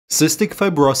Cystic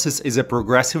fibrosis is a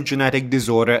progressive genetic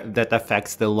disorder that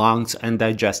affects the lungs and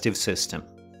digestive system.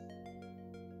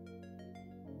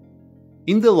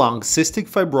 In the lungs, cystic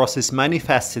fibrosis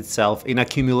manifests itself in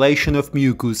accumulation of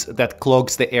mucus that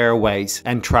clogs the airways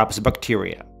and traps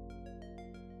bacteria.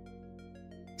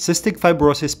 Cystic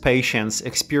fibrosis patients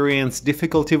experience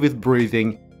difficulty with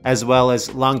breathing as well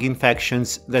as lung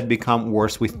infections that become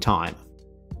worse with time.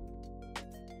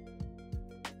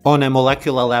 On a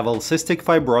molecular level, cystic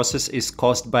fibrosis is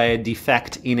caused by a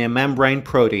defect in a membrane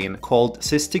protein called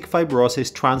Cystic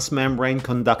Fibrosis Transmembrane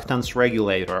Conductance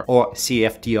Regulator, or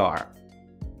Cftr.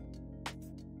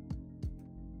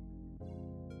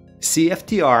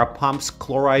 Cftr pumps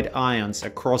chloride ions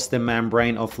across the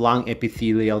membrane of lung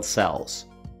epithelial cells.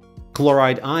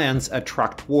 Chloride ions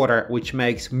attract water, which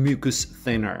makes mucus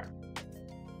thinner.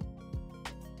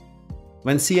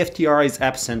 When Cftr is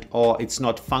absent or it's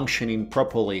not functioning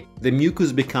properly, the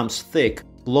mucus becomes thick,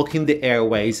 blocking the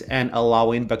airways and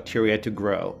allowing bacteria to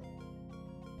grow.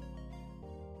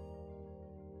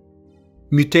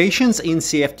 Mutations in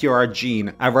Cftr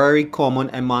gene are very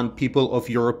common among people of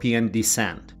European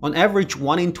descent. On average,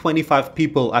 1 in 25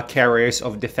 people are carriers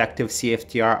of defective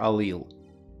Cftr allele.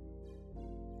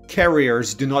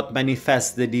 Carriers do not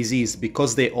manifest the disease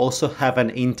because they also have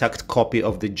an intact copy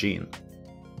of the gene.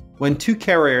 When two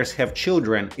carriers have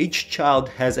children, each child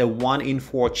has a 1 in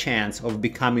 4 chance of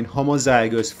becoming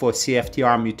homozygous for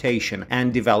Cftr mutation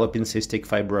and developing cystic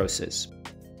fibrosis.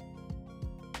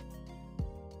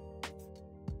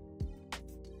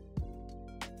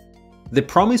 The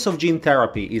promise of gene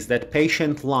therapy is that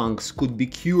patient lungs could be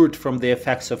cured from the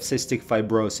effects of cystic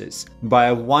fibrosis by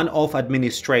a one-off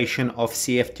administration of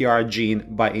Cftr gene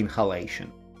by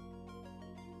inhalation.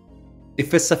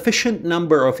 If a sufficient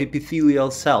number of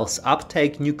epithelial cells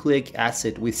uptake nucleic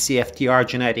acid with Cftr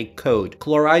genetic code,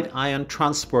 chloride ion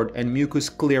transport and mucus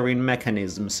clearing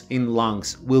mechanisms in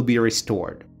lungs will be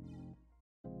restored.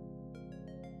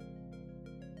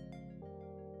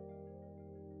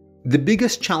 The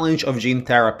biggest challenge of gene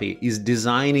therapy is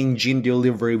designing gene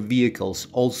delivery vehicles,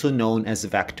 also known as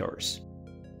vectors.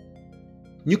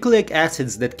 Nucleic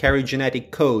acids that carry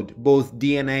genetic code, both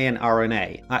DNA and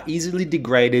RNA, are easily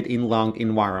degraded in lung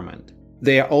environment.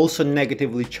 They are also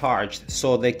negatively charged,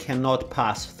 so they cannot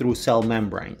pass through cell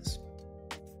membranes.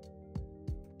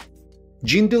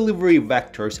 Gene delivery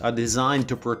vectors are designed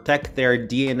to protect their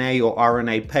DNA or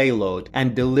RNA payload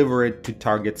and deliver it to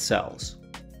target cells.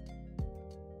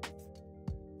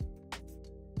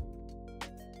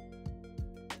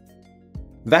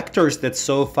 Vectors that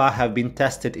so far have been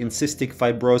tested in cystic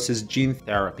fibrosis gene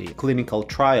therapy clinical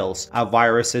trials are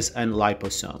viruses and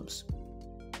liposomes.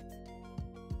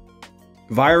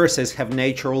 Viruses have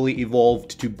naturally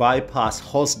evolved to bypass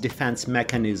host defense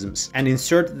mechanisms and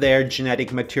insert their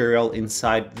genetic material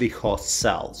inside the host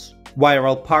cells.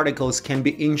 Viral particles can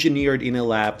be engineered in a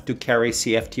lab to carry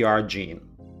Cftr gene.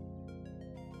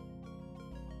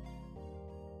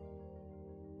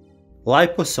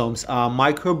 Liposomes are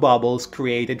microbubbles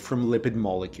created from lipid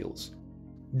molecules.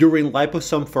 During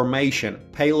liposome formation,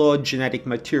 payload genetic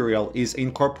material is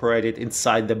incorporated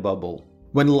inside the bubble.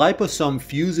 When liposome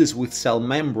fuses with cell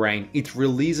membrane, it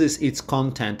releases its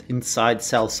content inside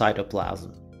cell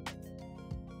cytoplasm.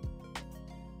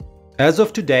 As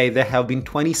of today, there have been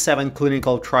 27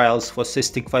 clinical trials for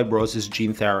cystic fibrosis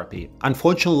gene therapy.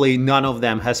 Unfortunately, none of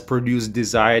them has produced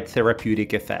desired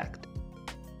therapeutic effect.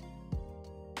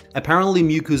 Apparently,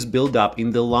 mucus buildup in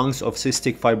the lungs of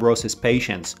cystic fibrosis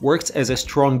patients works as a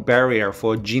strong barrier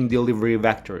for gene delivery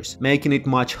vectors, making it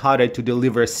much harder to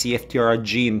deliver Cftr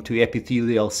gene to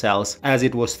epithelial cells as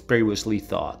it was previously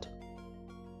thought.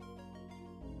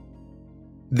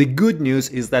 The good news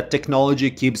is that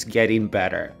technology keeps getting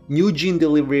better. New gene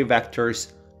delivery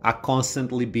vectors are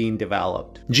constantly being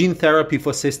developed. Gene therapy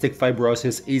for cystic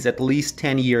fibrosis is at least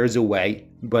 10 years away,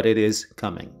 but it is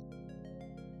coming.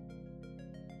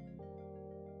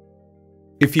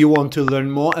 If you want to learn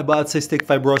more about cystic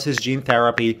fibrosis gene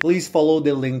therapy, please follow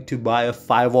the link to Bio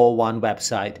 501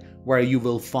 website, where you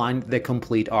will find the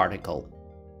complete article.